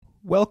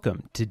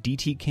Welcome to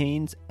D.T.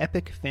 Kane's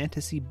Epic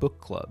Fantasy Book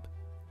Club.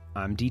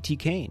 I'm D.T.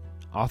 Kane,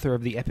 author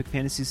of the epic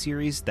fantasy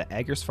series The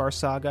Agersfar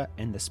Saga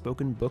and the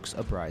Spoken Books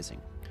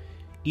Uprising.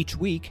 Each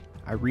week,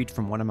 I read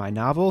from one of my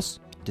novels,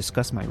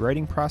 discuss my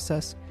writing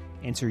process,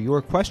 answer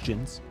your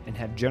questions, and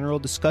have general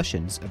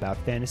discussions about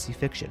fantasy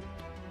fiction.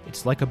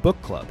 It's like a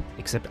book club,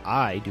 except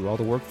I do all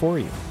the work for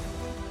you.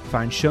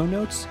 Find show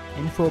notes,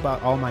 info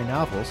about all my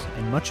novels,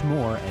 and much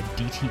more at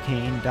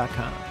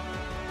dtkane.com.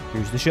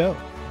 Here's the show.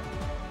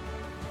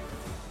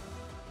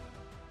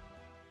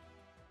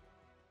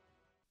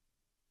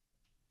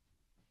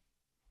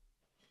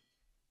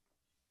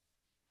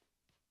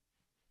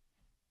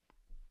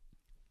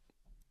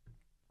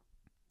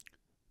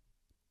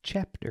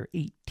 Chapter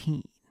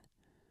 18.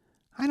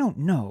 "I don't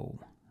know,"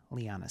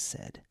 Liana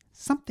said.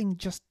 "Something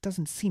just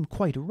doesn't seem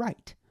quite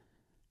right."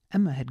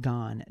 Emma had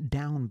gone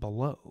down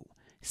below,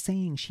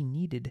 saying she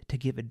needed to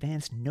give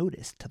advance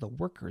notice to the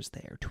workers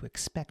there to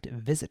expect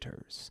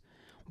visitors.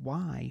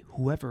 Why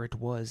whoever it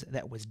was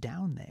that was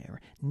down there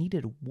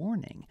needed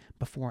warning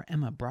before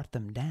Emma brought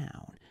them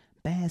down,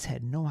 Baz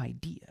had no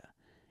idea,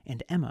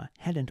 and Emma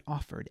hadn't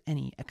offered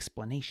any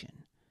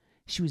explanation.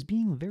 She was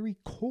being very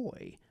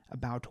coy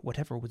about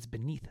whatever was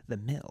beneath the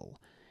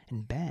mill,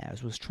 and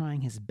Baz was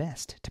trying his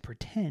best to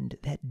pretend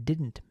that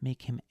didn't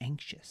make him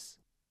anxious.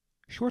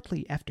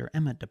 Shortly after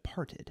Emma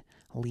departed,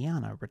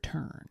 Liana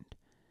returned.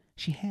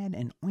 She had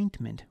an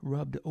ointment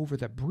rubbed over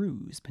the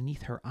bruise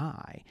beneath her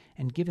eye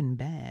and given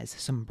Baz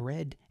some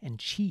bread and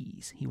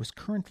cheese he was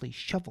currently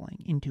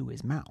shoveling into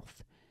his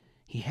mouth.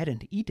 He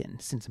hadn't eaten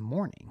since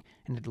morning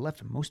and had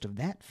left most of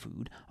that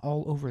food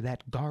all over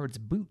that guard's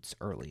boots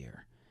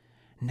earlier.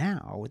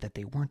 Now that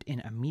they weren't in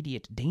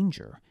immediate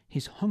danger,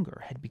 his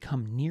hunger had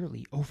become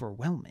nearly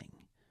overwhelming.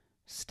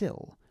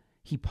 Still,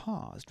 he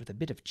paused with a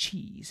bit of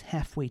cheese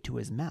halfway to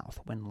his mouth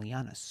when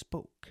Liana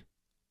spoke.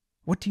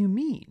 "What do you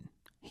mean?"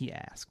 he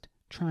asked,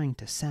 trying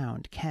to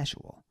sound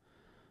casual.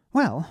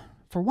 "Well,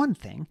 for one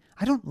thing,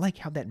 I don't like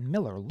how that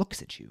miller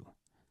looks at you."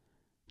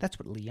 That's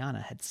what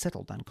Liana had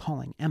settled on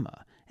calling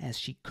Emma, as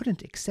she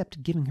couldn't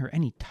accept giving her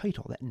any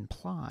title that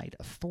implied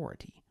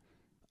authority.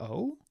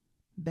 "Oh?"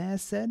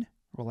 Baz said,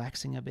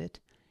 relaxing a bit.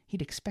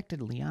 He'd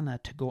expected Liana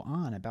to go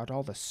on about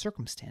all the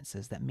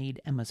circumstances that made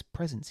Emma's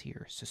presence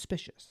here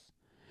suspicious.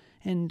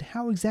 "And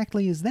how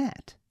exactly is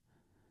that?"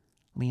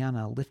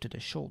 Liana lifted a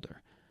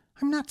shoulder.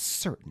 "I'm not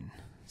certain.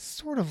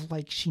 Sort of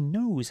like she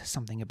knows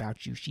something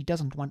about you she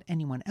doesn't want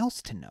anyone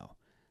else to know."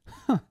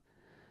 "Huh."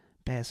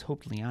 Baz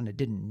hoped Liana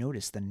didn't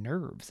notice the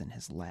nerves in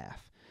his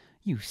laugh.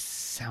 "You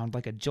sound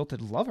like a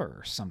jilted lover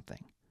or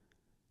something."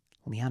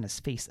 Liana's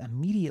face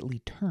immediately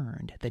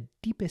turned the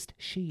deepest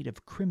shade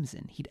of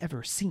crimson he'd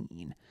ever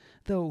seen,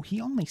 though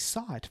he only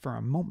saw it for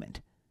a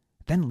moment.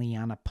 Then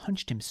Liana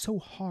punched him so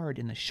hard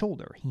in the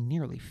shoulder he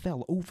nearly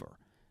fell over.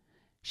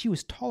 She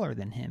was taller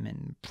than him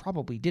and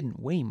probably didn't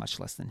weigh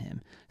much less than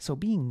him, so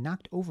being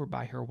knocked over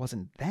by her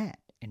wasn't that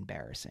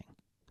embarrassing.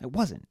 It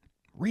wasn't,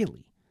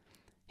 really.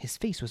 His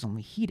face was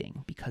only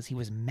heating because he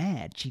was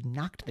mad she'd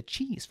knocked the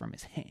cheese from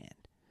his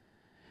hand.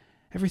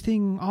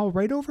 "Everything all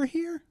right over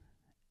here?"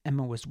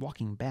 Emma was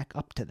walking back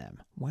up to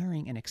them,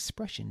 wearing an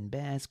expression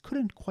Baz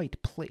couldn't quite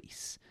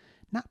place.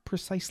 Not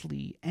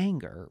precisely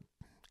anger.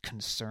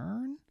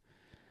 Concern?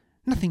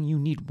 "Nothing you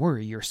need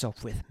worry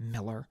yourself with,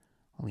 Miller,"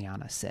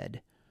 Liana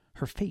said.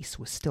 Her face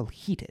was still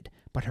heated,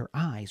 but her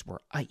eyes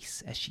were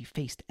ice as she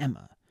faced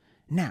Emma.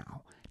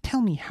 "Now,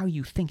 tell me how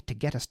you think to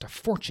get us to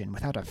Fortune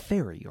without a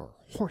ferry or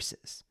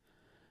horses."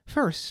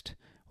 "First,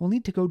 we'll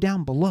need to go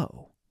down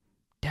below."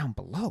 "Down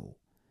below?"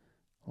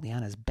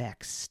 Liana's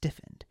back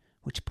stiffened,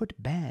 which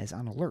put Baz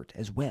on alert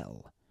as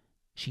well.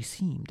 She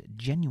seemed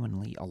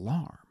genuinely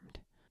alarmed.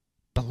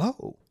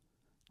 "Below?"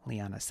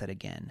 Liana said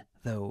again,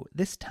 though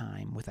this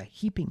time with a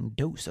heaping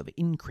dose of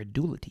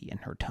incredulity in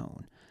her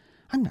tone.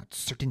 "I'm not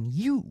certain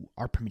you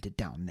are permitted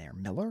down there,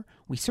 Miller.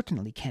 We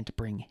certainly can't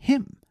bring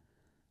him."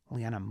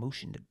 Liana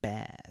motioned at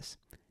Baz.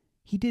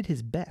 He did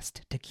his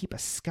best to keep a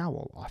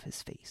scowl off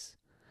his face.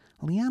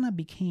 Liana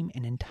became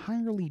an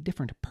entirely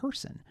different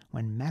person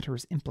when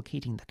matters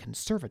implicating the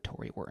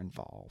conservatory were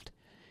involved.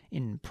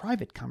 In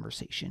private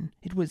conversation,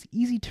 it was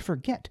easy to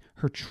forget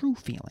her true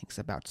feelings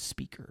about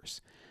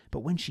speakers, but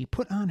when she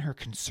put on her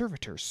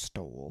conservator's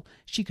stole,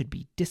 she could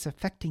be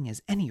disaffecting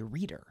as any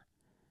reader.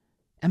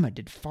 Emma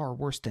did far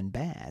worse than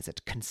Baz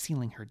at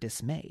concealing her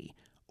dismay,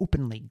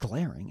 openly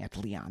glaring at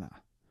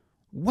Liana.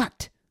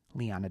 "What?"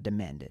 Liana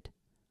demanded.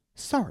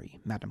 "Sorry,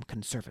 Madam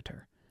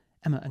Conservator."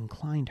 Emma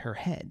inclined her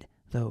head,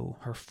 though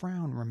her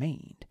frown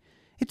remained.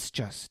 "It's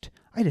just,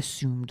 I'd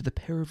assumed the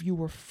pair of you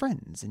were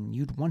friends and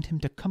you'd want him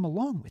to come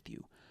along with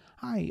you.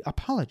 I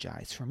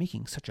apologize for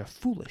making such a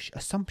foolish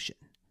assumption."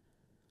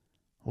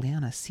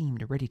 Liana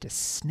seemed ready to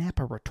snap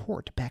a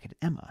retort back at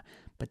Emma,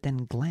 but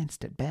then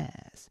glanced at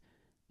Baz.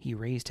 He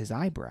raised his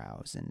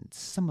eyebrows, and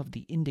some of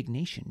the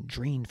indignation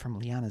drained from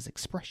Liana's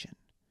expression.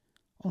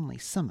 Only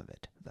some of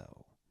it,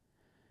 though.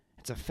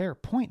 "It's a fair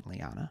point,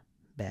 Liana,"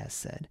 Baz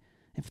said.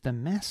 "If the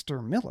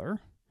Master Miller—"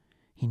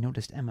 He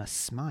noticed Emma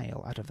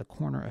smile out of the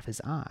corner of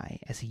his eye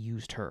as he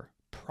used her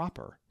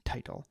proper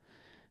title.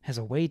 As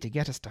a way to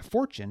get us to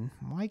fortune,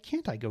 why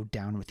can't I go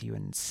down with you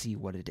and see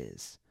what it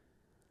is?"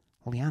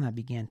 Liana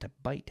began to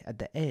bite at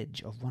the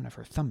edge of one of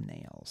her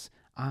thumbnails,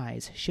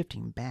 eyes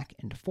shifting back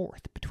and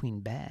forth between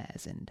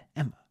Baz and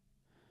Emma.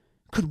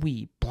 "Could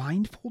we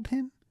blindfold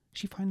him?"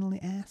 she finally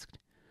asked.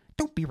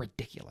 "Don't be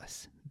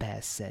ridiculous,"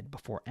 Baz said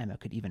before Emma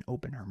could even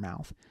open her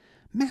mouth.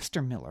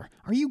 "Master Miller,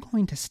 are you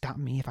going to stop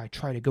me if I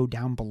try to go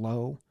down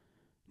below?"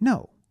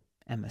 "No,"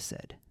 Emma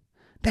said.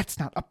 "That's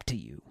not up to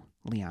you,"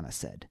 Liana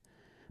said.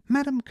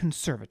 "Madam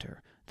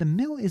Conservator, the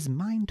mill is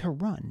mine to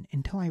run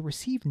until I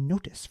receive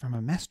notice from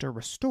a master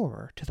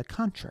restorer to the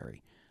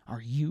contrary.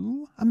 Are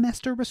you a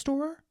master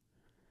restorer?"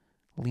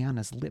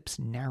 Liana's lips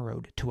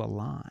narrowed to a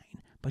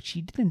line, but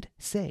she didn't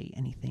say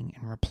anything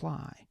in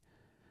reply.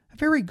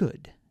 "Very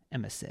good,"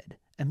 Emma said,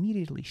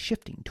 immediately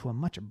shifting to a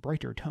much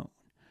brighter tone.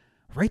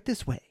 "Right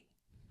this way."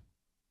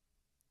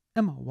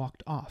 Emma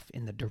walked off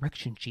in the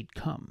direction she'd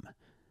come.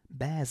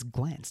 Baz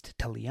glanced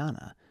to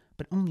Liana,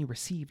 but only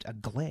received a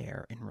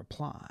glare in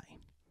reply.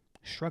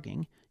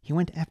 Shrugging, he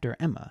went after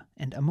Emma,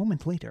 and a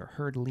moment later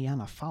heard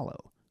Liana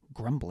follow,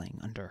 grumbling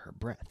under her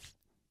breath.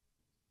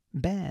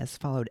 Baz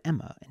followed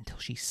Emma until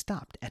she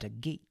stopped at a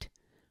gate.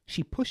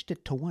 She pushed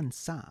it to one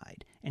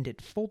side, and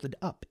it folded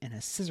up in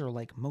a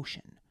scissor-like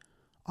motion.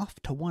 Off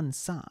to one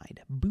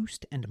side,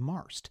 Boost and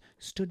Marst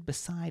stood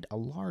beside a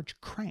large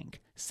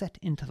crank set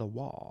into the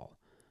wall.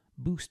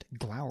 Boost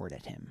glowered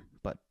at him,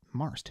 but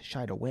Marst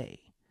shied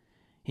away.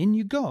 "In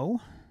you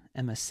go,"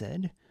 Emma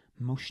said,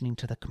 motioning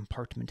to the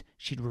compartment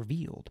she'd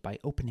revealed by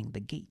opening the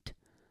gate.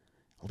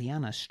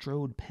 Liana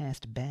strode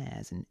past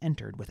Baz and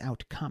entered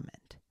without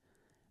comment.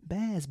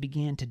 Baz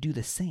began to do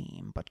the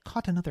same, but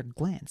caught another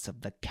glance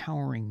of the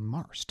cowering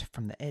Marst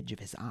from the edge of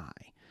his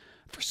eye.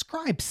 "For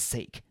scribe's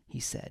sake," he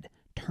said,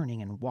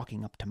 turning and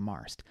walking up to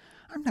Marst.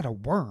 "I'm not a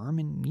worm,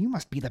 and you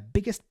must be the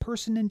biggest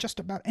person in just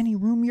about any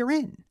room you're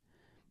in."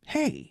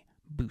 "Hey,"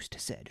 Boost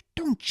said.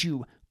 "Don't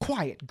you—"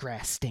 "Quiet,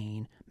 grass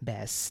stain,"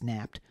 Baz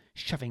snapped,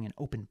 shoving an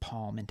open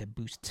palm into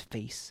Boost's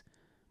face.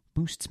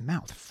 Boost's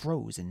mouth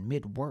froze in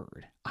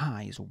mid-word,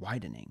 eyes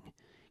widening.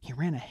 He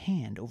ran a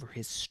hand over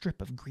his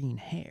strip of green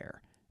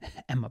hair.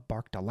 Emma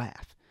barked a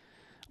laugh.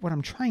 "What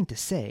I'm trying to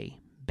say,"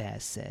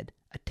 Baz said,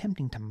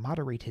 attempting to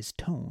moderate his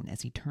tone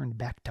as he turned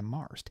back to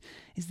Marst,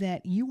 "is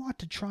that you ought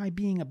to try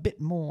being a bit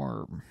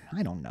more,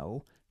 I don't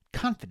know,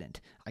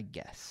 confident, I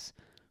guess.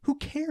 Who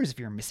cares if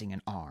you're missing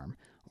an arm?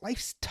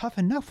 Life's tough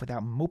enough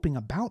without moping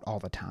about all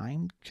the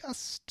time.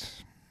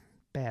 Just—"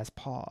 Baz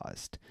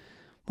paused.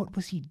 What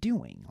was he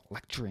doing,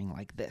 lecturing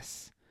like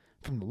this?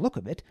 From the look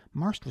of it,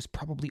 Marst was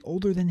probably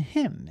older than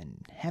him,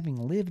 and having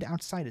lived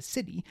outside a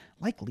city,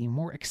 likely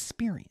more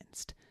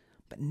experienced.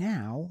 But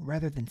now,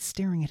 rather than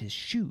staring at his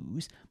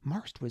shoes,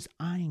 Marst was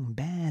eyeing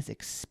Baz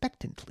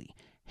expectantly,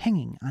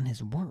 hanging on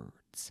his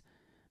words.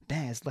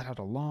 Baz let out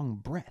a long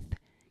breath.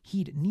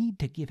 He'd need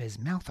to give his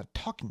mouth a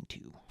talking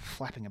to,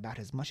 flapping about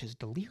as much as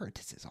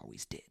Deliritus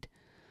always did.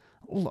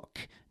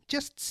 "Look,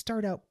 just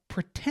start out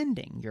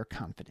pretending you're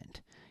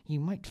confident. You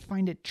might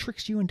find it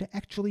tricks you into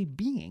actually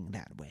being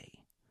that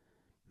way."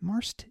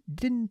 Marst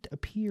didn't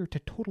appear to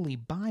totally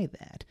buy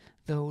that,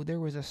 though there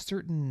was a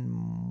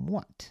certain,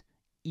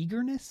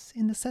 eagerness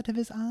in the set of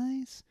his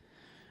eyes?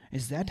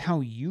 "Is that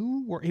how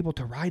you were able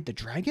to ride the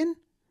dragon?"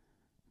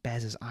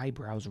 Baz's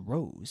eyebrows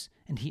rose,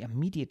 and he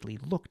immediately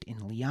looked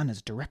in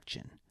Liana's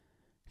direction.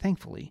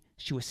 Thankfully,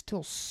 she was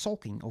still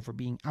sulking over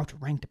being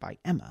outranked by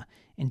Emma,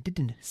 and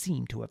didn't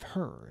seem to have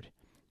heard.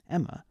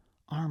 Emma,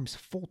 arms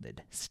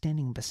folded,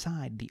 standing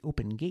beside the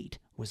open gate,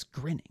 was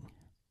grinning.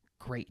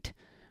 Great.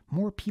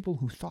 More people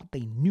who thought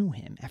they knew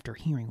him after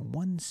hearing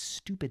one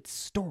stupid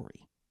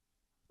story.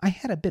 "I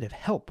had a bit of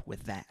help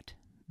with that,"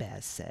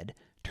 Baz said,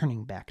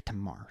 turning back to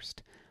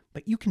Marst.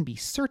 "But you can be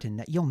certain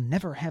that you'll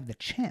never have the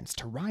chance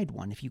to ride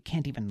one if you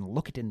can't even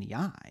look it in the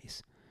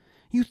eyes.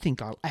 You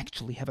think I'll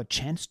actually have a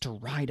chance to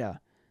ride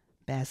a—"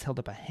 Baz held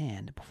up a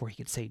hand before he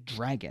could say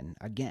dragon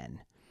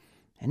again.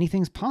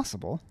 "Anything's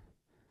possible."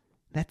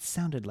 That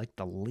sounded like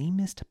the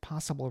lamest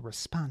possible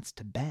response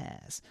to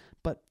Baz,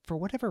 but for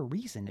whatever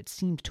reason it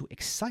seemed to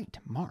excite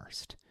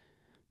Marst.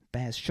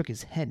 Baz shook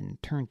his head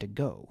and turned to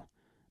go.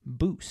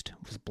 Boost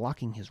was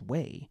blocking his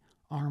way,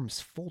 arms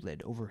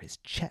folded over his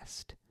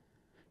chest.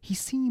 He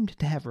seemed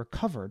to have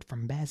recovered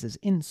from Baz's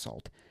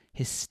insult,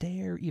 his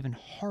stare even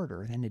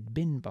harder than it'd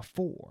been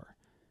before.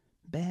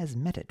 Baz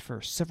met it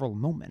for several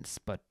moments,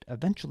 but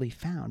eventually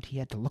found he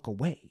had to look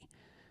away.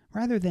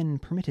 Rather than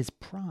permit his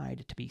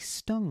pride to be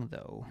stung,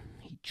 though,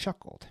 he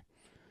chuckled.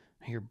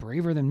 "You're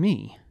braver than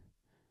me."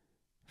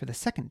 For the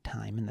second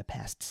time in the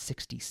past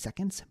 60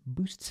 seconds,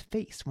 Boost's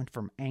face went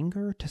from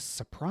anger to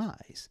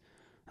surprise.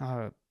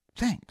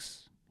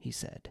 Thanks," he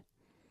said.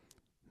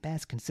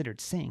 Baz considered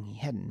saying he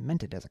hadn't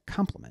meant it as a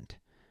compliment.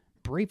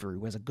 Bravery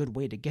was a good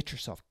way to get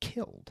yourself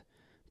killed.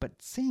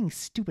 But saying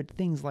stupid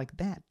things like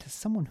that to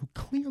someone who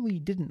clearly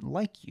didn't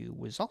like you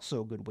was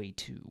also a good way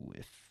to,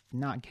 if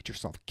not get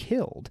yourself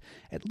killed,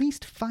 at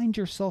least find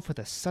yourself with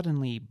a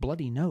suddenly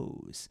bloody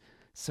nose.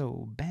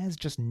 So Baz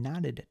just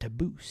nodded to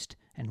Boost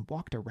and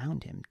walked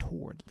around him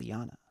toward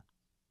Liana.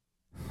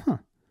 Huh,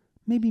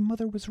 maybe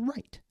Mother was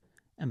right,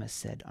 Emma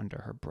said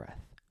under her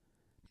breath.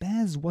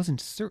 Baz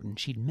wasn't certain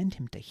she'd meant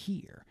him to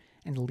hear,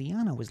 and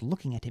Liana was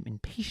looking at him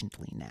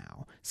impatiently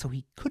now, so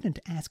he couldn't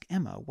ask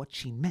Emma what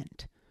she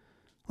meant.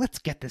 "Let's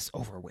get this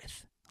over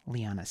with,"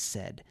 Liana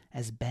said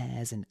as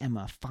Baz and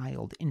Emma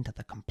filed into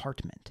the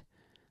compartment.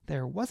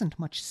 There wasn't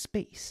much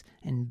space,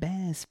 and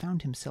Baz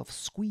found himself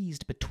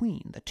squeezed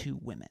between the two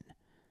women.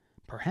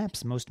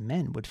 Perhaps most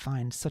men would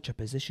find such a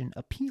position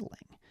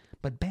appealing,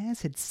 but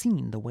Baz had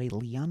seen the way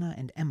Liana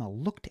and Emma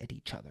looked at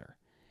each other.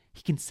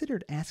 He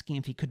considered asking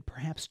if he could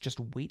perhaps just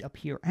wait up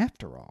here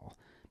after all,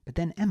 but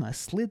then Emma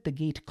slid the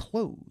gate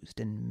closed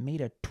and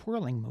made a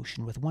twirling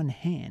motion with one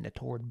hand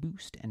toward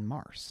Boost and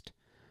Marst.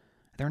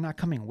 "They're not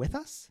coming with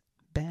us?"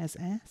 Baz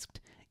asked,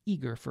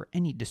 eager for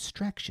any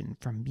distraction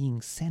from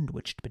being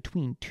sandwiched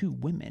between two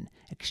women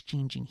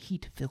exchanging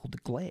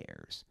heat-filled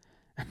glares.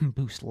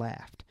 Boost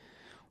laughed.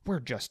 "We're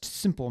just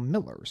simple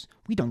millers.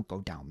 We don't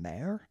go down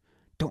there.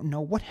 Don't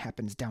know what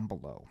happens down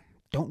below.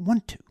 Don't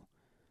want to."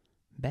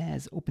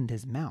 Baz opened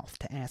his mouth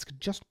to ask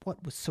just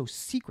what was so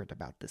secret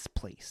about this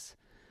place.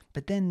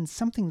 But then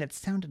something that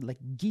sounded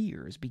like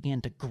gears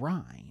began to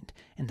grind,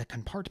 and the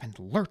compartment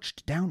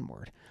lurched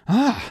downward.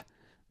 "Ah!"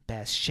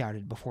 Baz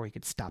shouted before he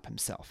could stop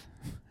himself.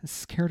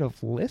 "Scared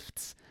of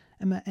lifts?"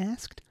 Emma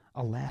asked,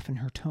 a laugh in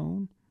her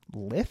tone.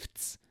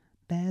 "Lifts?"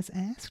 Baz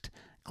asked,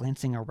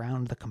 glancing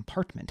around the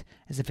compartment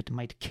as if it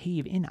might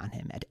cave in on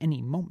him at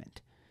any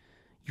moment.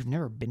 "You've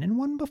never been in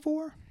one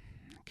before?"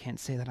 "Can't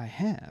say that I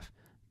have,"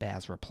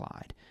 Baz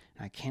replied,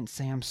 "and I can't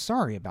say I'm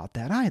sorry about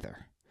that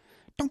either."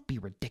 "Don't be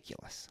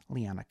ridiculous,"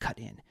 Liana cut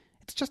in.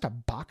 "It's just a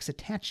box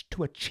attached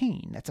to a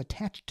chain that's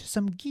attached to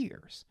some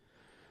gears."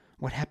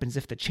 "What happens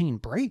if the chain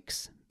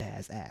breaks?"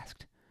 Baz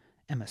asked.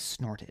 Emma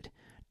snorted.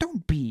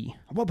 "Don't be—"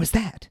 "What was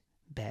that?"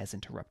 Baz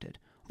interrupted.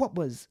 "What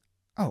was—"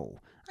 "Oh,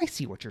 I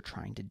see what you're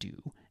trying to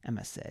do,"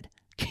 Emma said.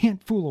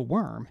 "Can't fool a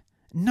worm."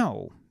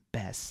 "No,"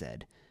 Baz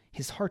said.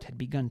 His heart had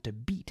begun to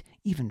beat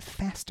even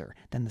faster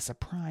than the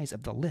surprise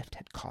of the lift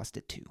had caused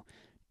it to.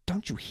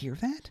 "Don't you hear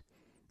that?"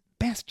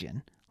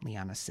 "Bastian,"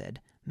 Liana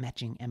said,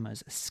 matching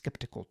Emma's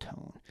skeptical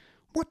tone.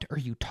 "What are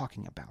you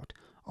talking about?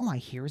 All I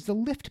hear is the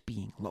lift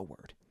being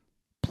lowered."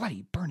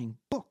 Bloody burning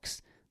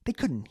books! They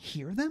couldn't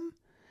hear them?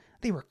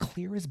 They were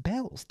clear as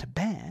bells to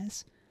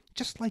Baz,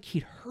 just like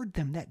he'd heard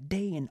them that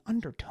day in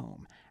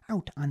Undertome,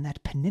 out on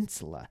that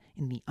peninsula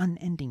in the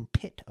unending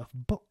pit of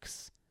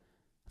books.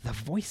 The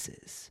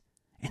voices,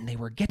 and they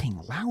were getting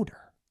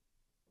louder.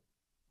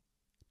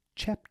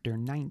 Chapter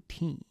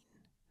 19.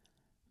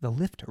 The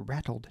lift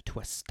rattled to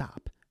a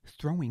stop,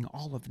 throwing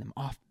all of them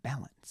off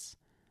balance.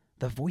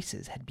 The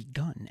voices had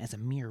begun as a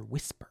mere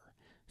whisper,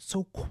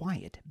 so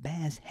quiet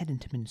Baz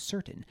hadn't been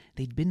certain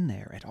they'd been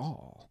there at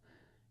all.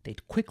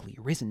 They'd quickly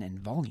risen in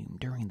volume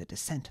during the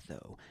descent,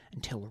 though,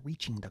 until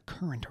reaching the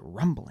current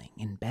rumbling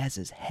in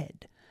Baz's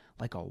head,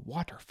 like a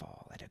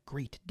waterfall at a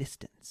great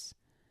distance.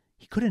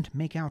 He couldn't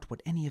make out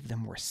what any of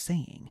them were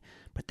saying,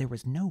 but there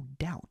was no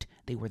doubt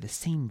they were the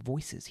same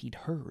voices he'd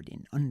heard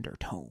in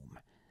Undertome.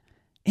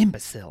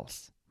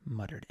 "Imbeciles,"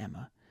 muttered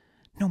Emma.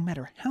 "No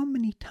matter how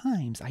many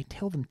times I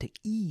tell them to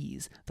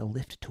ease the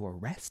lift to a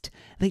rest,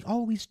 they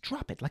always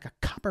drop it like a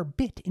copper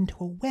bit into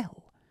a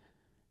well."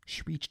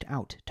 She reached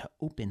out to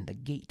open the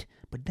gate,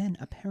 but then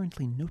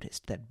apparently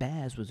noticed that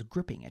Baz was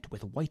gripping it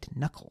with white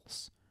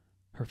knuckles.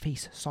 Her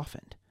face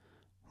softened.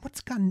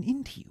 "What's gotten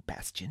into you,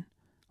 Bastian?"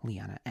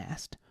 Liana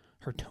asked,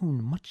 her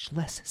tone much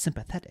less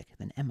sympathetic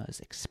than Emma's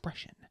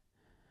expression.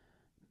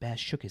 Baz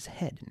shook his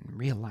head and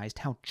realized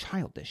how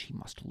childish he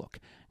must look,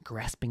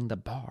 grasping the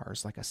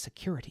bars like a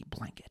security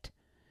blanket.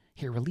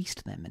 He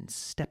released them and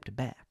stepped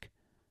back.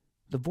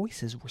 The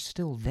voices were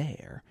still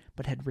there,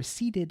 but had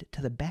receded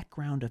to the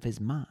background of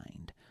his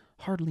mind,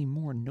 hardly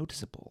more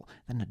noticeable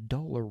than a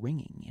dull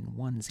ringing in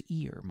one's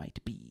ear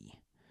might be.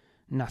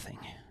 "Nothing,"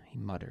 he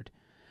muttered.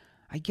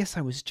 "I guess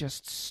I was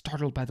just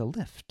startled by the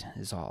lift,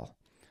 is all.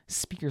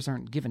 Speakers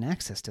aren't given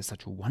access to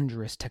such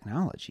wondrous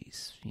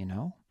technologies, you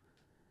know?"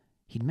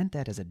 He'd meant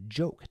that as a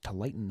joke to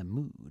lighten the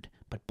mood,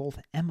 but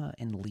both Emma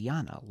and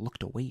Liana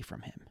looked away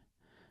from him.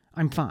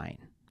 "I'm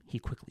fine," he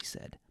quickly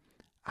said.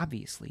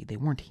 Obviously, they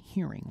weren't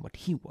hearing what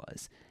he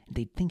was, and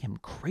they'd think him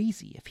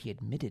crazy if he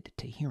admitted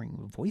to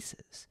hearing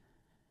voices.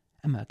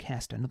 Emma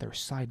cast another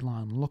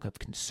sidelong look of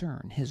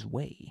concern his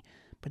way,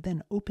 but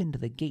then opened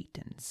the gate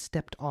and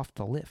stepped off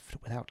the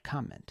lift without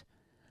comment.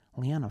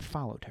 Liana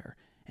followed her,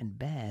 and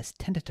Baz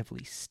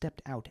tentatively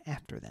stepped out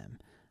after them,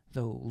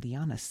 though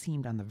Liana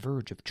seemed on the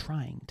verge of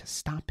trying to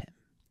stop him.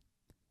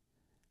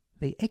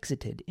 They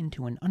exited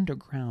into an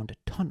underground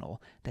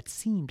tunnel that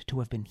seemed to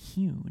have been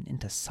hewn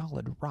into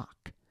solid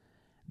rock.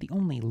 The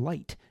only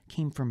light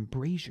came from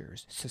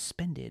braziers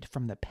suspended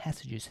from the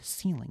passage's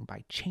ceiling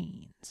by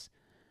chains.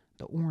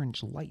 The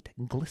orange light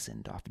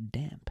glistened off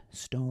damp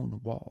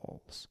stone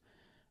walls.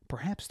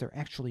 Perhaps there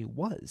actually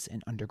was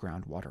an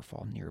underground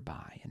waterfall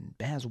nearby, and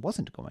Baz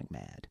wasn't going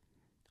mad.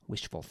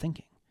 Wishful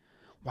thinking.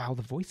 While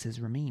the voices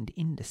remained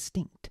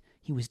indistinct,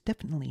 he was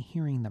definitely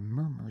hearing the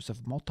murmurs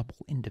of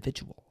multiple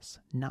individuals,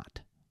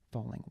 not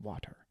falling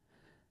water.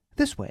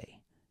 This way,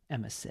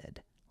 Emma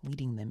said,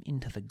 leading them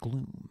into the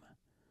gloom.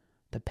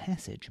 The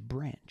passage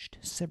branched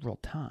several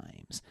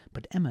times,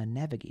 but Emma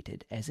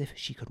navigated as if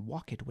she could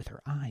walk it with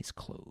her eyes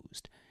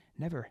closed,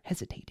 never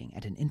hesitating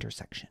at an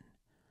intersection.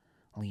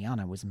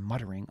 Liana was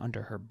muttering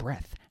under her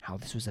breath how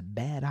this was a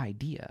bad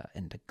idea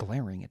and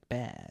glaring at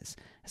Baz,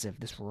 as if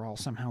this were all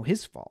somehow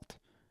his fault.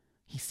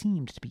 He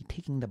seemed to be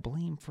taking the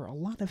blame for a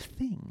lot of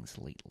things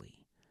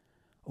lately.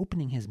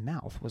 Opening his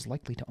mouth was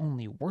likely to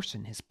only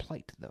worsen his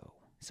plight, though,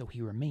 so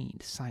he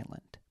remained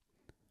silent.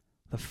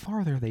 The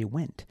farther they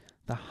went,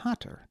 the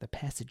hotter the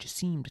passage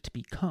seemed to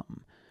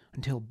become,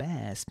 until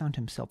Baz found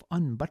himself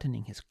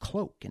unbuttoning his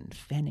cloak and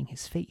fanning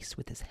his face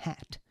with his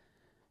hat.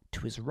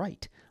 To his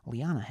right,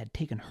 Liana had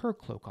taken her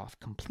cloak off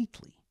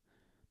completely.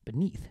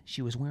 Beneath,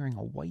 she was wearing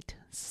a white,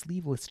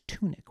 sleeveless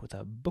tunic with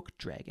a book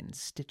dragon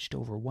stitched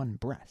over one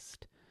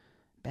breast.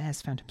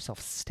 Baz found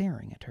himself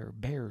staring at her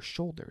bare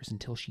shoulders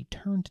until she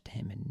turned to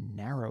him and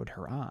narrowed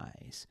her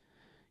eyes.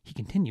 He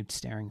continued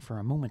staring for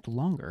a moment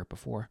longer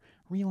before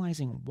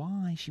realizing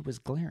why she was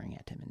glaring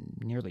at him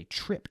and nearly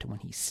tripped when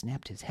he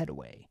snapped his head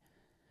away.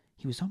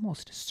 He was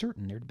almost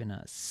certain there'd been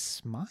a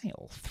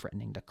smile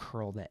threatening to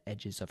curl the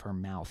edges of her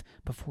mouth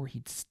before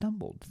he'd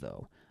stumbled,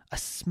 though. A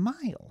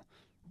smile!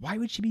 Why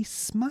would she be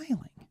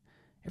smiling?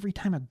 Every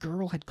time a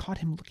girl had caught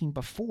him looking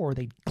before,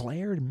 they'd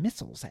glared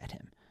missiles at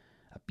him.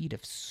 A bead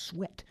of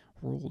sweat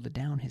rolled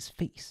down his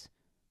face.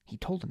 He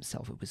told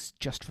himself it was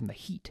just from the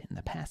heat in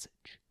the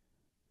passage.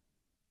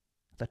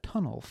 The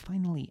tunnel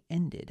finally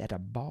ended at a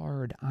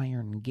barred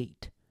iron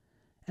gate.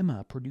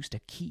 Emma produced a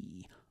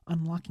key,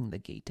 unlocking the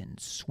gate and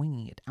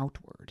swinging it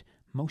outward,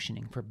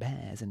 motioning for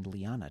Baz and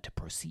Liana to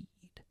proceed.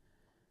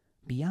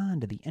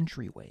 Beyond the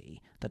entryway,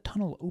 the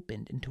tunnel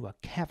opened into a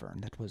cavern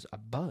that was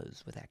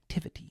abuzz with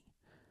activity.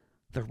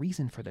 The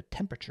reason for the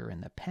temperature in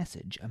the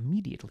passage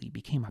immediately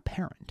became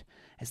apparent,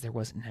 as there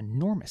was an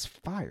enormous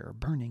fire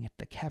burning at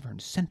the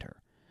cavern's center.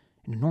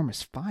 An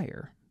enormous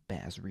fire,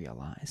 Baz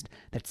realized,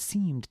 that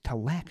seemed to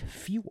lack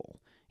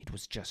fuel. It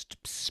was just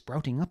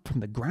sprouting up from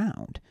the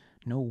ground.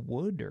 No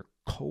wood or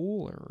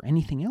coal or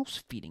anything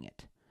else feeding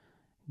it.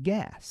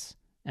 Gas,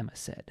 Emma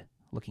said,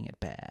 looking at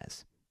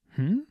Baz.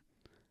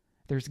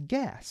 There's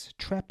gas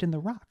trapped in the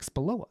rocks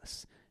below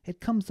us.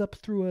 It comes up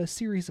through a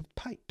series of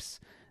pipes.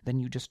 Then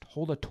you just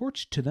hold a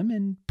torch to them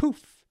and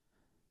poof!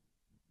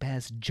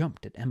 Baz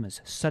jumped at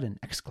Emma's sudden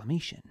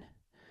exclamation.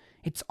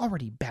 It's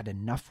already bad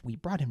enough we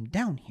brought him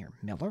down here,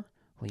 Miller,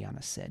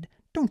 Liana said.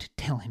 Don't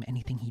tell him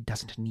anything he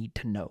doesn't need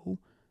to know.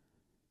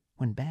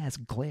 When Baz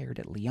glared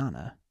at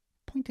Liana,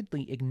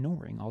 pointedly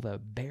ignoring all the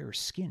bare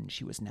skin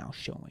she was now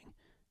showing,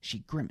 she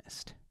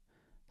grimaced.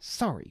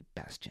 Sorry,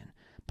 Bastian,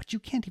 but you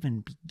can't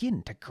even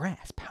begin to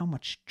grasp how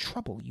much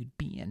trouble you'd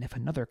be in if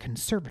another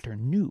conservator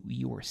knew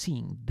you were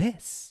seeing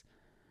this.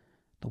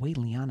 The way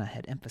Liana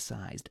had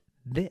emphasized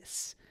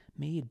this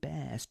made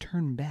Baz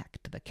turn back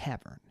to the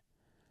cavern.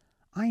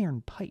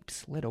 Iron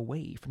pipes led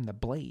away from the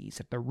blaze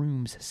at the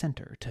room's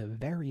center to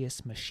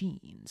various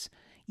machines,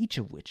 each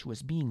of which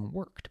was being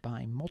worked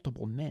by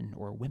multiple men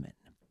or women.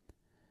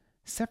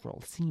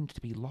 Several seemed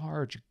to be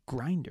large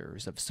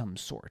grinders of some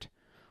sort,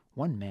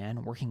 one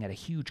man working at a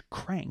huge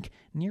crank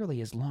nearly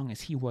as long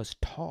as he was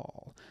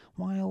tall,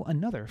 while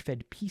another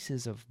fed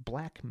pieces of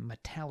black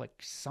metallic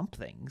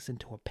somethings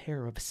into a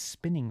pair of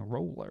spinning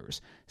rollers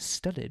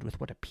studded with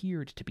what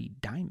appeared to be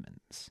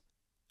diamonds.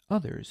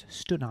 Others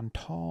stood on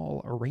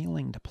tall,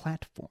 railinged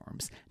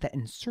platforms that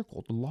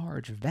encircled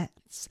large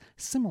vats,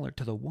 similar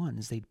to the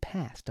ones they'd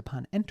passed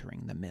upon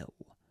entering the mill.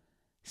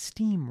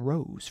 Steam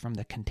rose from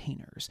the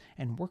containers,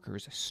 and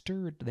workers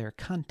stirred their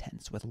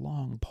contents with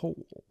long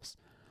poles.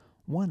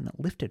 One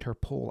lifted her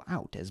pole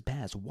out as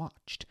Baz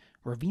watched,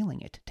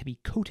 revealing it to be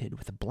coated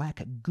with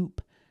black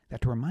goop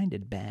that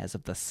reminded Baz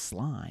of the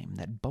slime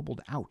that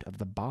bubbled out of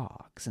the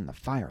bogs in the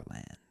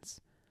Firelands.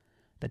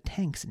 The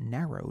tanks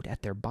narrowed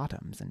at their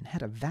bottoms and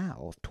had a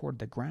valve toward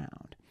the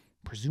ground,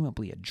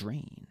 presumably a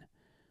drain.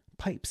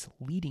 Pipes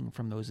leading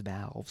from those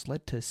valves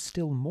led to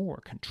still more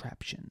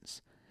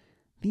contraptions.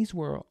 These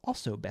were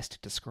also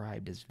best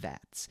described as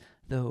vats,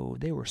 though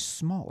they were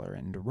smaller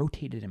and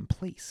rotated in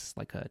place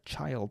like a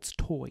child's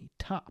toy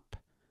top.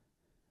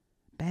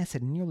 Baz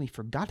had nearly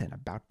forgotten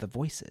about the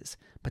voices,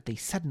 but they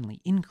suddenly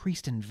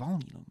increased in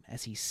volume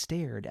as he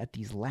stared at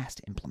these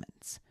last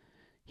implements.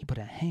 He put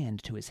a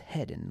hand to his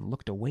head and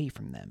looked away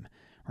from them,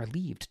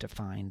 relieved to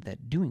find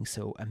that doing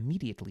so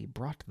immediately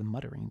brought the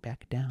muttering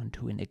back down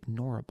to an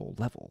ignorable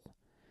level.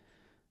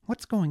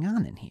 "What's going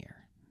on in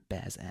here?"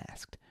 Baz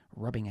asked,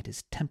 rubbing at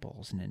his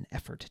temples in an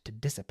effort to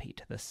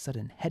dissipate the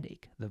sudden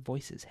headache the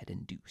voices had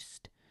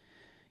induced.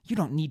 "You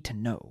don't need to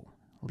know,"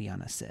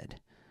 Liana said.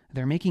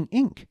 "They're making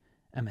ink,"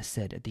 Emma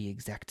said at the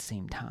exact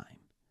same time.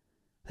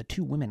 The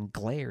two women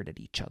glared at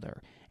each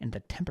other, and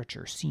the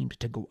temperature seemed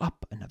to go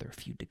up another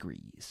few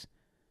degrees.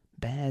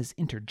 Baz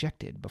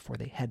interjected before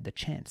they had the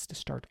chance to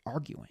start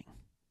arguing.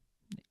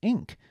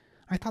 "Ink?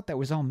 I thought that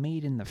was all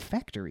made in the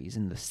factories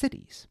in the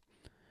cities."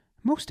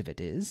 "Most of it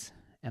is,"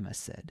 Emma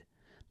said,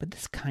 "but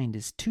this kind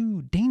is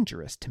too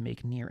dangerous to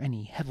make near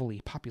any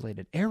heavily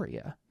populated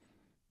area."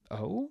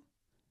 Oh?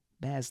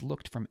 Baz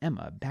looked from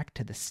Emma back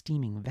to the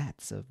steaming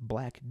vats of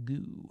black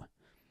goo.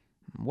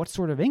 What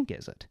sort of ink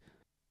is it?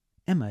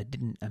 Emma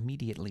didn't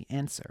immediately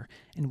answer,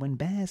 and when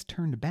Baz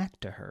turned back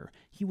to her,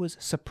 he was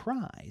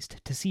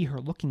surprised to see her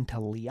looking to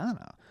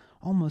Liana,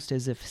 almost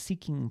as if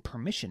seeking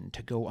permission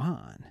to go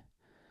on.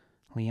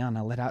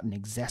 Liana let out an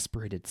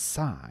exasperated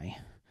sigh.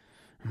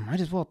 Might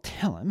as well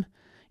tell him.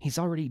 He's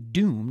already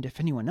doomed if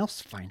anyone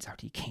else finds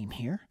out he came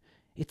here.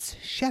 It's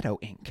shadow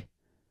ink.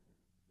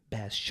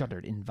 Baz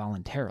shuddered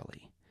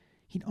involuntarily.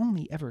 He'd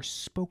only ever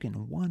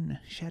spoken one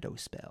shadow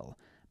spell,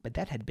 but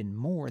that had been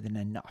more than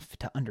enough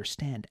to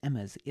understand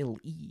Emma's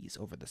ill-ease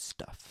over the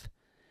stuff.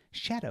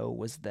 Shadow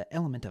was the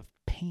element of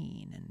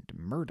pain and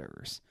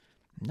murders.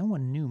 No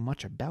one knew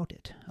much about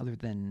it, other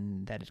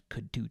than that it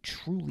could do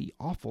truly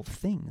awful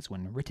things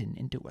when written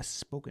into a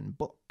spoken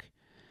book.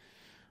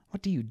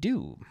 What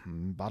do?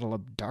 Bottle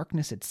up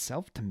darkness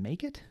itself to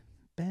make it?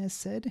 Baz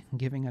said,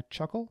 giving a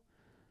chuckle.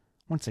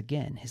 Once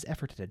again, his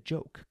effort at a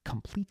joke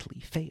completely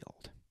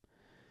failed.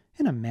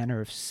 In a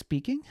manner of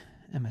speaking,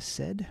 Emma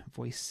said,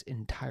 voice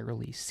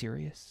entirely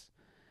serious.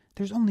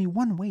 There's only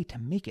one way to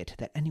make it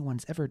that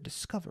anyone's ever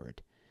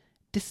discovered.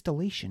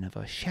 Distillation of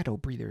a shadow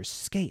breather's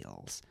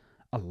scales.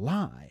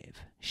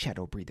 Alive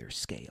shadow breather's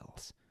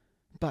scales.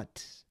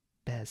 But,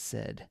 Baz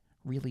said,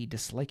 really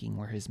disliking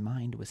where his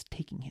mind was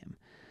taking him,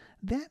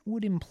 that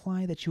would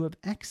imply that you have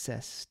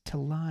access to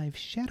live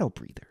shadow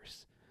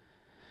breathers.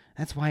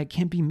 That's why it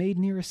can't be made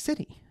near a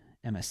city,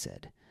 Emma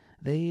said.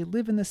 They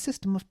live in the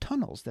system of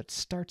tunnels that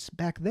starts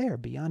back there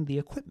beyond the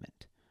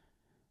equipment.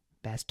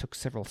 Baz took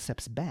several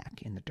steps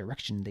back in the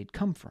direction they'd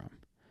come from.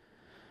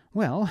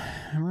 Well,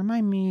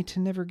 remind me to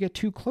never get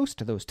too close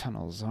to those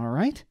tunnels, all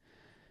right?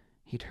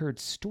 He'd heard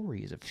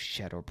stories of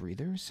shadow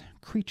breathers,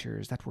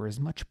 creatures that were as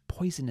much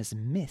poisonous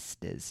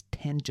mist as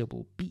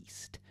tangible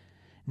beast,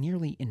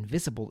 nearly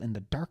invisible in the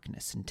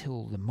darkness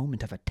until the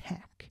moment of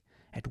attack,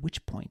 at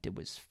which point it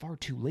was far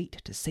too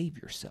late to save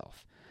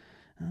yourself.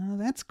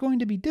 That's going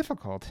to be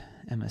difficult,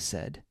 Emma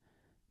said.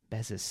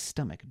 Baz's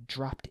stomach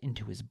dropped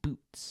into his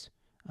boots.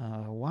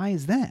 Why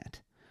is that?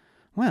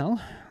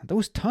 Well,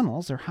 those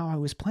tunnels are how I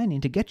was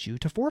planning to get you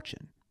to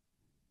Fortune.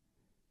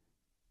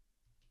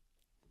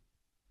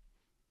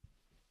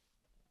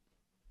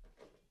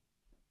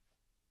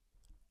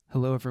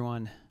 Hello,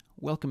 everyone.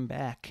 Welcome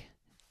back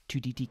to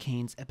D.T.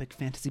 Kane's Epic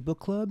Fantasy Book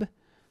Club.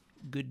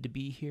 Good to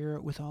be here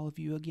with all of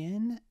you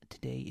again.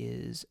 Today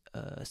is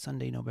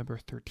Sunday, November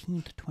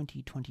 13th,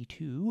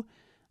 2022,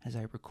 as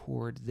I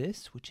record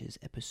this, which is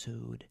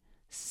episode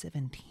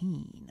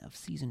 17 of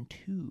Season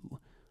 2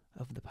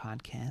 of the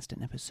podcast,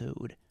 and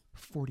episode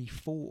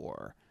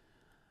 44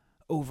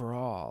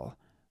 overall.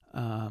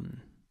 I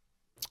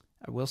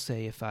will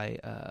say if I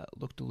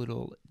looked a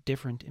little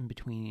different in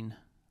between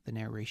the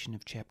narration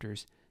of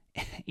chapters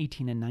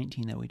 18 and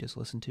 19 that we just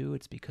listened to,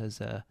 it's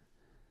because I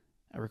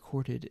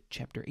recorded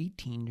Chapter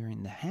 18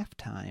 during the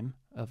halftime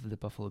of the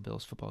Buffalo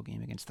Bills football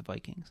game against the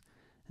Vikings,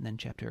 and then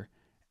Chapter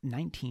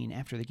 19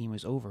 after the game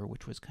was over,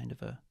 which was kind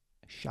of a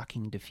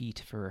shocking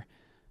defeat for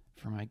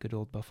my good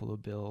old Buffalo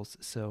Bills.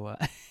 So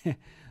if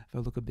I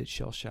look a bit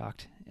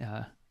shell-shocked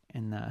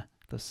in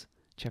those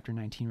Chapter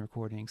 19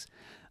 recordings,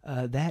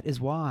 that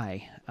is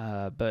why.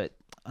 But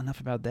enough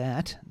about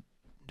that.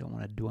 Don't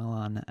want to dwell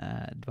on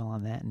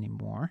that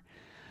anymore.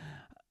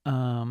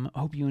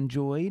 Hope you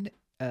enjoyed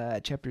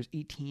chapters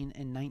 18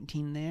 and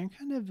 19 there.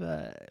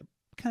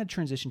 Kind of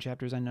transition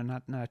chapters. I know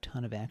not a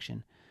ton of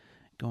action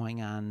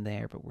going on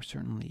there, but we're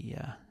certainly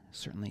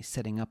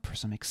setting up for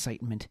some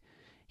excitement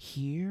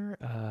here.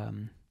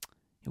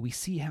 We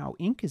see how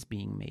ink is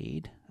being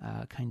made.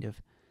 Kind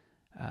of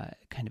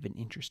an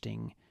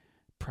interesting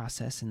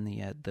process in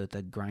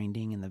the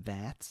grinding in the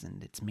vats,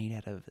 and it's made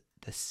out of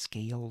the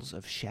scales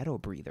of shadow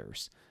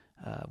breathers,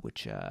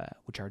 which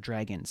are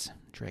dragons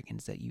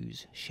that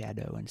use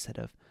shadow instead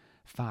of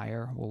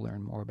fire. We'll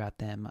learn more about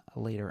them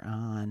later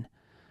on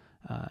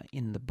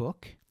in the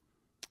book.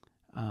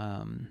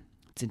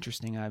 It's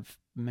interesting. I've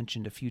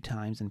mentioned a few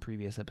times in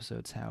previous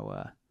episodes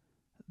how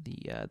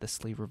the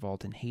slave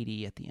revolt in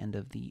Haiti at the end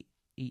of the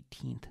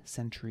 18th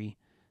century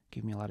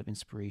gave me a lot of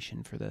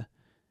inspiration for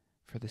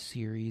the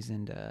series,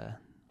 and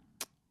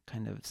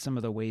kind of some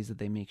of the ways that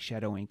they make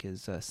shadow ink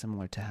is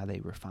similar to how they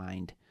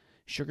refined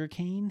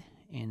sugarcane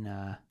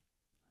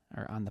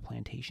or on the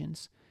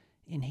plantations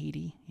in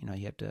Haiti.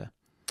 You have to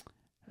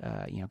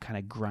kind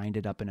of grind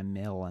it up in a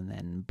mill and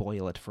then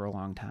boil it for a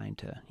long time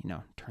to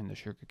turn the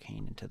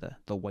sugarcane into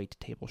the white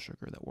table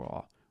sugar that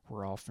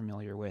we're all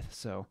familiar with.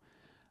 So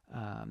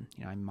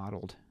I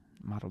modeled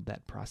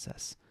that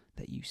process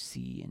that you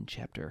see in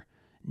chapter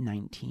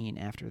 19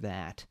 after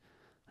that.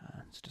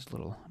 It's just a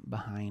little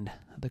behind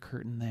the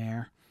curtain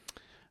there.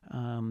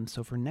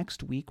 So for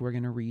next week, we're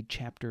going to read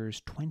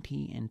chapters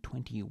 20 and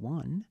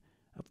 21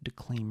 of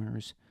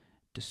Declaimer's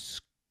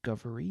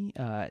Discovery.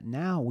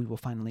 Now we will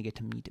finally get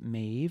to meet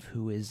Maeve,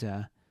 who is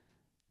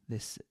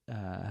this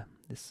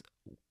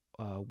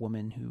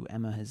woman who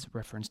Emma has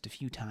referenced a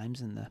few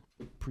times in the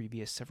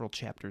previous several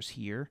chapters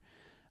here.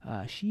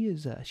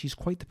 She's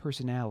quite the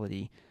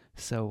personality,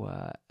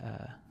 So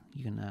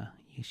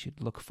you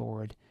should look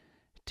forward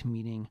to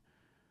meeting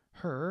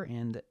her,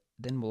 and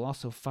then we'll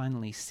also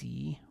finally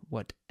see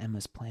what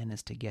Emma's plan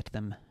is to get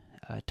them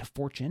to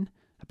fortune,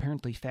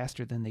 apparently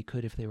faster than they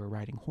could if they were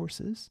riding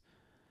horses.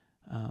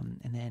 And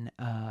then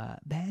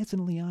Baz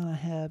and Liana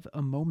have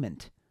a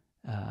moment.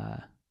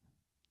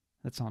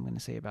 That's all I'm going to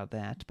say about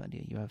that, but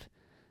you have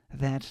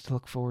that to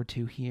look forward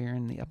to here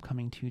in the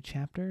upcoming 2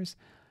 chapters.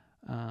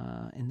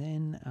 And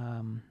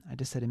then, I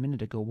just said a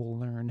minute ago, we'll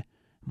learn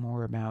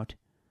more about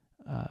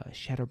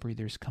Shadow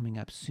Breathers coming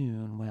up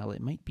soon. Well,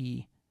 it might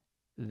be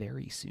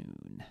very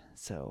soon.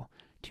 So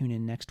tune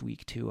in next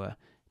week to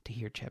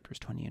hear chapters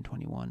 20 and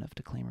 21 of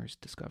Declaimer's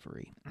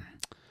Discovery.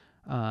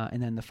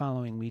 And then the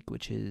following week,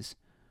 which is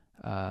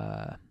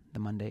the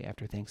Monday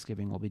after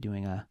Thanksgiving, we'll be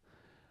doing a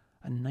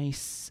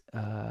nice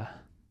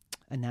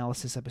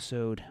analysis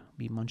episode. We'll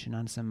be munching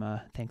on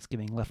some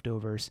Thanksgiving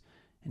leftovers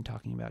and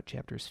talking about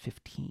chapters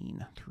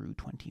 15 through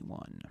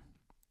 21.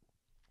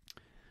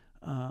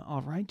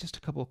 All right, just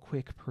a couple of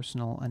quick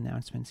personal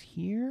announcements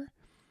here.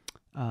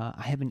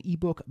 I have an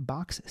ebook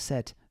box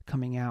set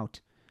coming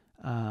out.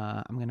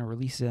 I'm going to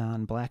release it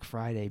on Black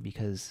Friday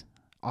because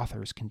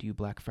authors can do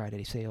Black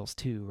Friday sales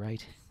too,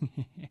 right?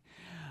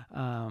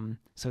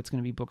 So it's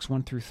going to be books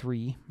 1 through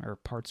 3, or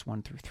parts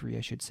 1 through 3,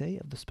 I should say,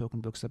 of the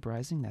Spoken Books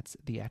Uprising. That's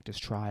The Actus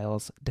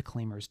Trials,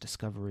 Declaimer's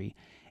Discovery,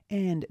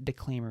 and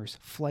Declaimer's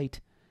Flight.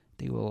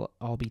 They will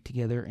all be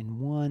together in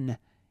one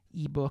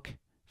ebook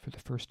for the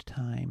first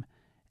time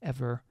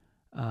ever.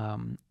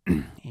 And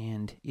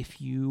if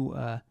you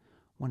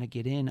want to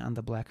get in on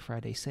the Black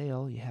Friday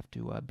sale, you have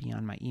to be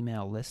on my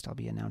email list. I'll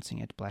be announcing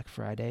it Black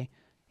Friday,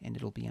 and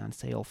it'll be on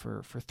sale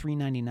for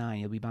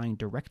 $3.99. You'll be buying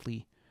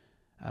directly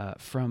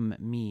from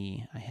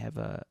me. I have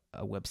a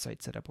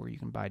website set up where you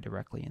can buy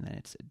directly, and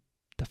then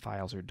the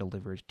files are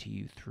delivered to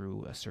you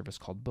through a service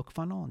called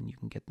BookFunnel, and you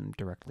can get them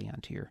directly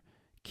onto your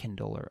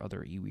Kindle or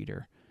other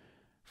e-reader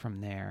from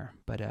there.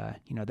 But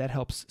that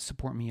helps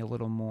support me a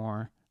little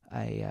more.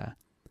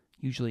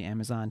 Usually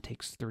Amazon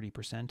takes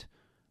 30%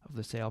 of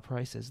the sale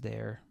price as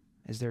their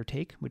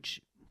take, which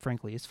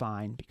frankly is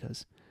fine,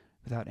 because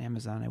without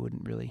Amazon I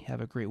wouldn't really have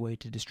a great way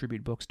to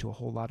distribute books to a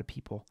whole lot of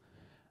people.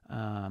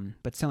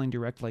 But selling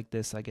direct like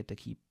this, I get to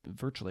keep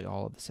virtually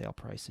all of the sale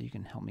price, so you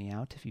can help me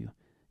out if you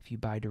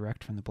buy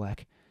direct from the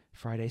Black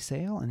Friday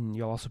sale, and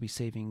you'll also be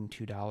saving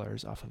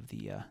 $2 off of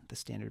the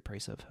standard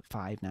price of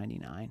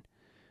 $5.99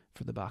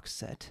 for the box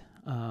set.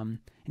 And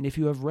if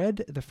you have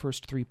read the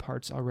first 3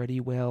 parts already,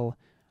 well,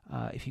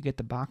 if you get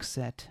the box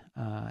set,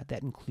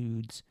 that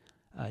includes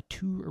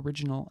 2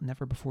 original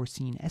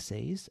never-before-seen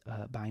essays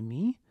by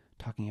me,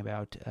 talking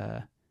about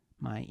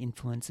my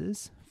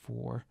influences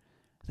for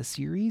the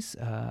series,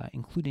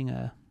 including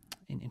an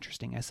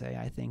interesting essay,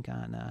 I think,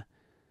 on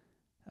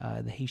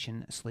the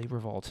Haitian slave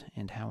revolt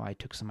and how I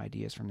took some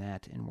ideas from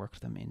that and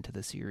worked them into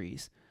the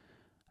series.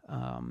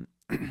 And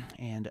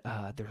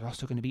there's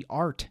also going to be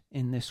art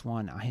in this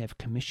one. I have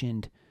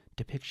commissioned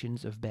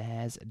depictions of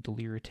Baz,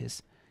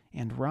 Deliritus,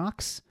 and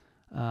Rox,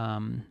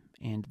 and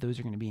those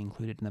are going to be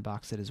included in the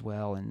box set as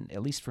well. And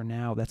at least for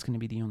now, that's going to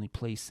be the only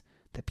place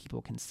that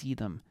people can see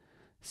them.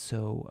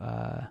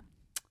 So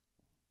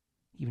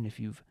even if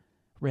you've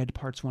read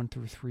parts 1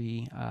 through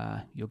 3,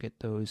 you'll get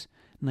those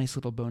nice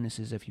little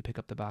bonuses if you pick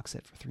up the box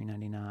set for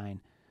 $3.99.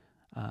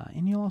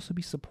 And you'll also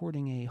be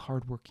supporting a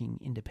hardworking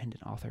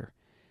independent author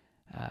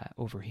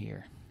over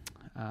here.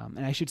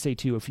 And I should say,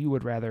 too, if you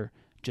would rather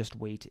just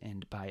wait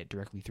and buy it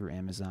directly through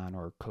Amazon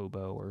or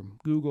Kobo or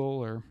Google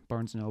or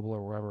Barnes & Noble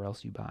or wherever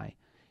else you buy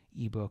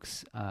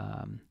ebooks,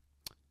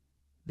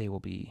 they will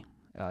be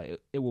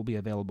it will be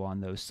available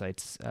on those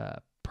sites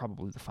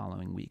probably the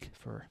following week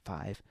for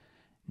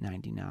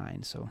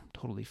 $5.99. So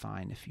totally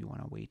fine if you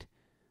want to wait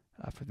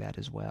for that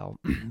as well.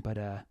 But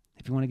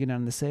if you want to get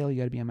on the sale, you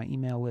got to be on my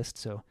email list.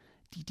 So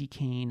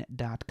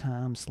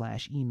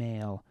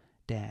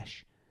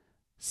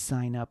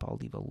ddkane.com/email-sign up. I'll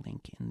leave a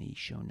link in the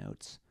show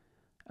notes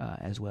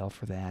as well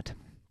for that.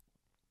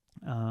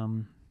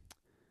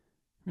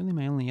 Really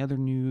my only other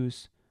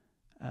news,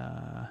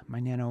 my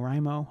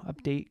NaNoWriMo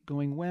update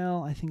going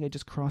well. I think I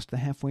just crossed the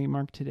halfway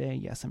mark today.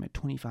 Yes, I'm at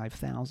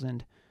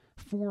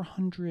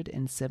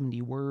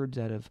 25,470 words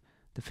out of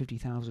the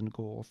 50,000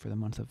 goal for the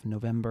month of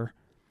November.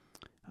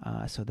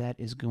 So that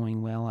is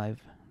going well.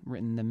 I've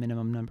written the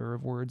minimum number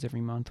of words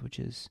every month, which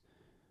is,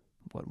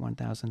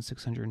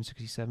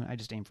 1,667. I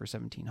just aim for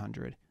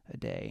 1,700 a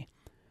day.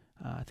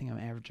 I think I'm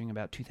averaging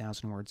about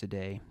 2,000 words a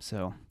day.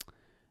 So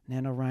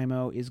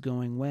NaNoWriMo is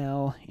going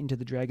well. Into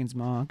the Dragon's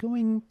Maw,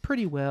 going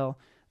pretty well.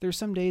 There's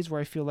some days where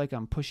I feel like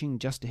I'm pushing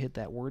just to hit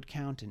that word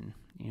count and,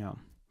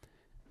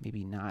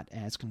 maybe not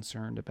as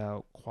concerned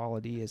about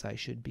quality as I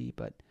should be.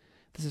 But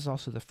this is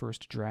also the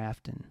first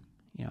draft, and,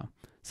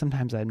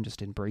 sometimes I'm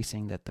just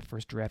embracing that the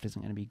first draft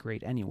isn't going to be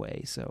great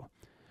anyway. So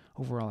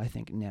overall, I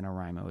think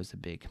NaNoWriMo is a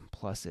big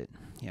plus. It,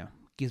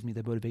 gives me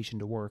the motivation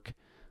to work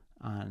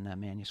on a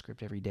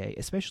manuscript every day,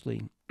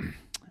 especially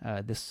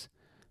this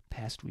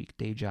past week.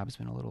 Day job's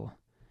been a little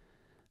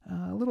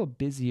a little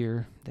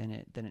busier than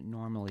it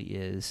normally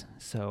is.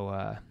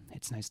 So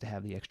it's nice to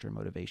have the extra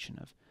motivation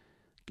of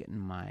getting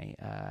my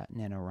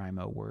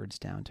NaNoWriMo words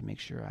down to make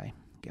sure I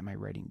get my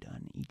writing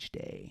done each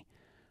day.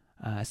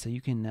 So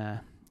you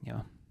can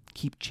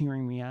keep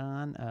cheering me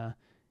on.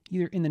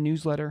 Either in the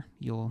newsletter,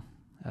 you'll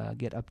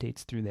get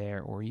updates through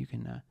there, or you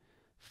can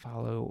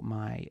follow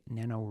my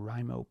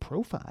NaNoWriMo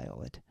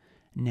profile at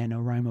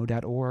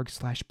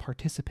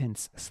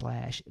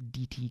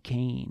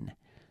nanowrimo.org/participants/DTKane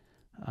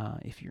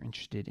if you're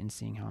interested in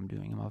seeing how I'm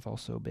doing. I've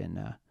also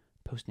been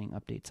posting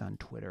updates on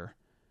Twitter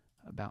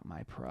about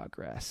my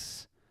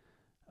progress.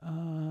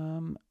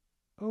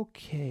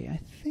 Okay, I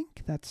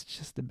think that's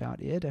just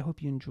about it. I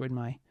hope you enjoyed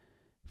my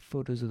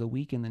photos of the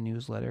week in the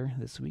newsletter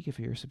this week. If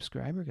you're a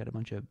subscriber, got a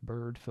bunch of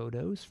bird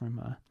photos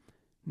from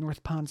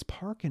North Ponds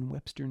Park in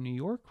Webster, New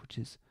York, which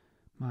is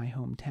my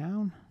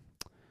hometown.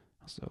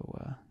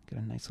 Also got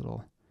a nice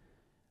little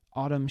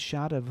autumn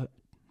shot of,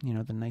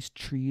 the nice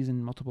trees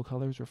in multiple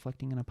colors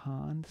reflecting in a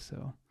pond.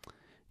 So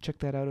check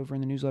that out over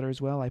in the newsletter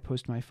as well. I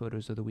post my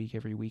photos of the week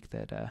every week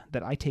that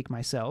I take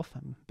myself.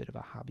 I'm a bit of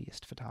a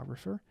hobbyist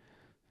photographer,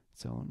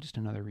 so just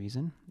another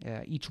reason.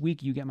 Each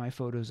week you get my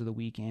photos of the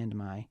week and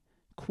my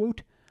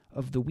quote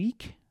of the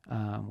week,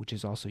 which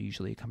is also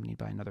usually accompanied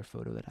by another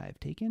photo that I have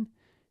taken.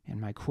 And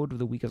my quote of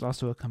the week is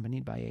also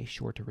accompanied by a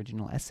short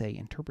original essay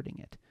interpreting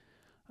it.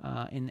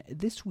 And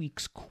this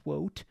week's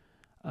quote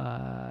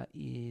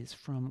is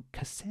from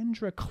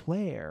Cassandra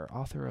Clare,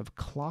 author of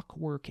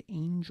Clockwork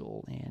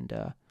Angel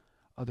and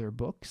other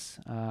books.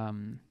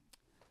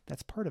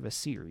 That's part of a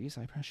series.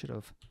 I probably should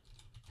have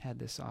had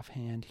this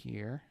offhand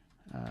here.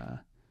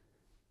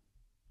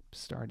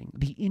 Starting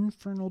the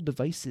Infernal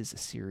Devices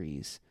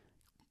series,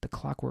 The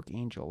Clockwork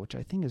Angel, which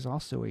I think is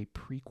also a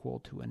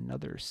prequel to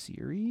another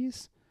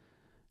series.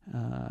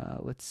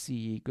 Let's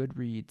see.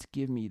 Goodreads,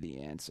 give me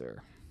the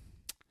answer.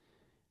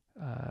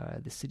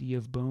 The City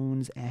of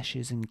Bones,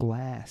 Ashes, and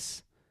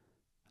Glass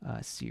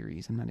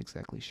series. I'm not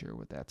exactly sure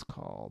what that's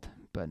called,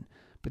 but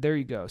there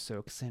you go.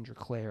 So Cassandra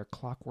Clare,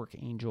 Clockwork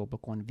Angel,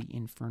 book one of the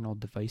Infernal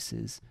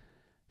Devices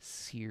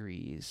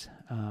series.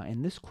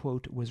 And this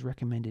quote was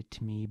recommended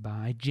to me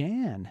by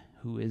Jan,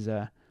 who is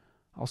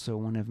also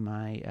one of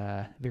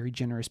my very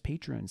generous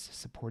patrons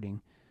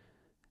supporting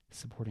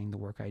the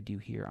work I do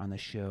here on the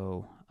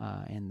show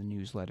and the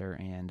newsletter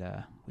and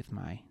with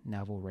my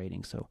novel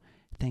writing. So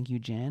thank you,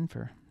 Jan,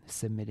 for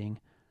submitting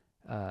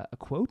a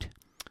quote.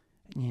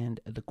 And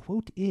the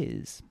quote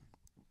is,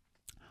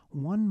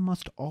 "One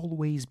must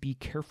always be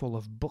careful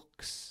of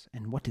books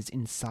and what is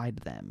inside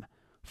them,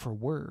 for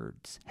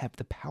words have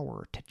the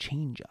power to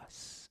change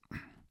us."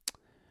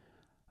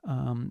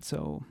 And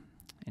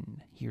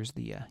here's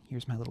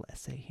my little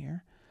essay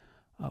here.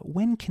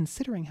 When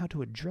considering how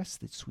to address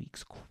this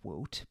week's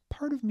quote,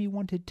 part of me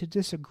wanted to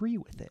disagree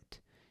with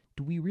it.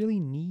 Do we really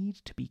need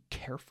to be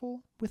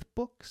careful with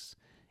books?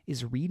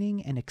 Is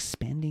reading and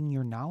expanding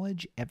your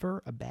knowledge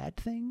ever a bad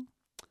thing?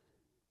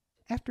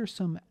 After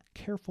some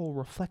careful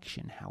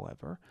reflection,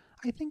 however,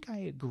 I think I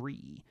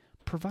agree,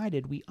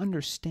 provided we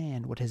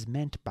understand what is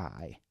meant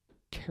by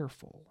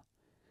careful.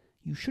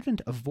 You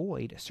shouldn't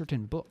avoid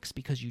certain books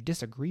because you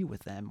disagree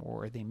with them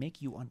or they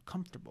make you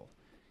uncomfortable.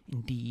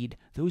 Indeed,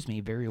 those may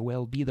very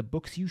well be the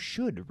books you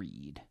should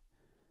read.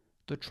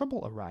 The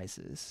trouble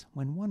arises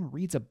when one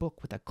reads a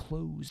book with a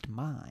closed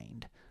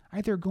mind,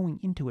 either going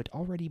into it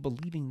already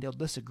believing they'll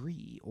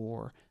disagree,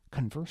 or,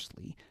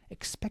 conversely,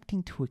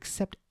 expecting to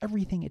accept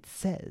everything it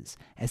says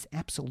as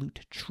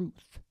absolute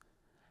truth.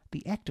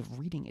 The act of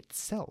reading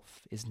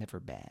itself is never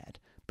bad,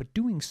 but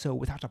doing so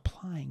without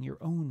applying your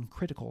own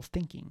critical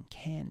thinking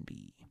can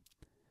be.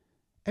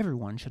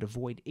 Everyone should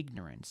avoid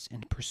ignorance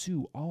and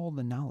pursue all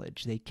the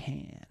knowledge they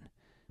can,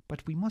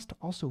 but we must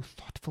also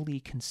thoughtfully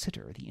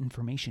consider the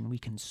information we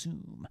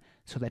consume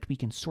so that we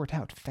can sort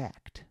out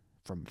fact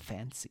from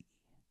fancy.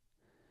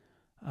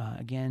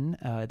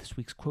 This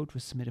week's quote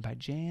was submitted by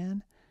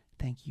Jan.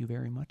 Thank you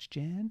very much,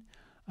 Jan.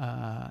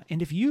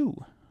 And if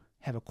you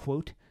have a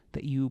quote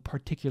that you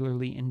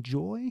particularly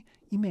enjoy,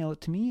 email it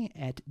to me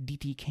at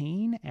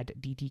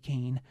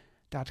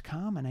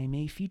dtkane@dtkane.com, and I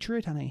may feature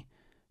it on a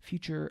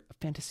future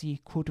Fantasy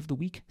Quote of the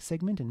Week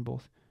segment in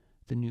both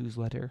the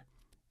newsletter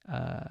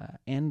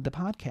and the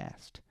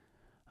podcast.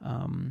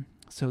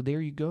 So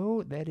there you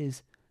go. That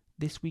is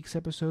this week's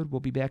episode.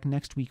 We'll be back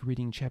next week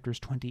reading chapters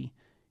 20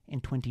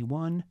 and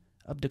 21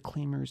 of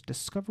Declaimer's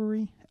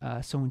Discovery.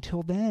 So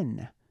until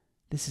then,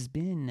 this has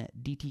been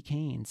D.T.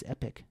 Kane's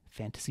Epic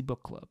Fantasy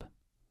Book Club.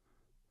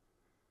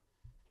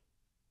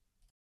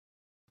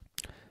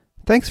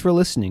 Thanks for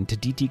listening to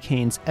D.T.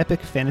 Kane's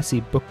Epic Fantasy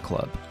Book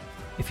Club.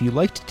 If you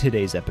liked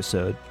today's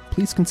episode,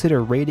 please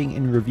consider rating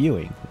and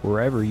reviewing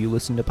wherever you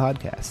listen to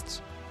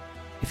podcasts.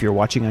 If you're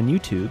watching on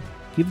YouTube,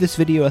 give this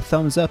video a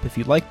thumbs up if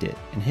you liked it,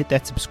 and hit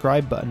that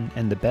subscribe button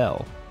and the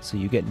bell so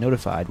you get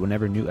notified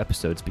whenever new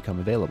episodes become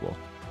available.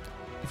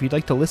 If you'd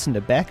like to listen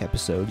to back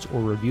episodes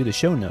or review the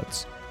show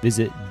notes,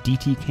 visit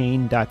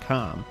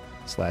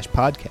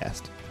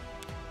dtkane.com/podcast.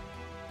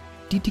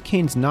 D.T.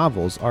 Kane's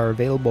novels are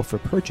available for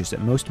purchase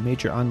at most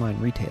major online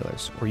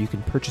retailers, or you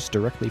can purchase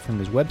directly from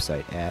his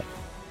website at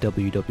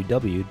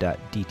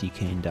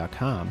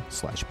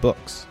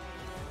www.dtkane.com/books.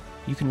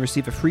 You can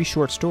receive a free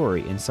short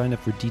story and sign up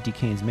for D.T.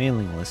 Kane's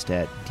mailing list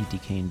at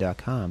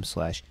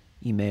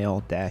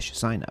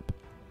dtkane.com/email-signup.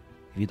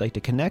 If you'd like to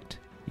connect,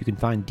 you can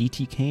find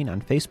D.T. Kane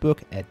on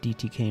Facebook at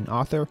D.T. Kane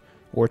Author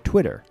or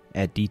Twitter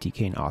at D.T.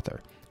 Kane Author,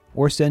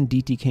 or send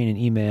D.T. Kane an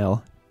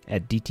email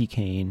at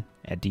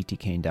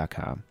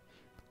dtkane@dtkane.com.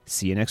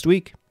 See you next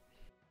week.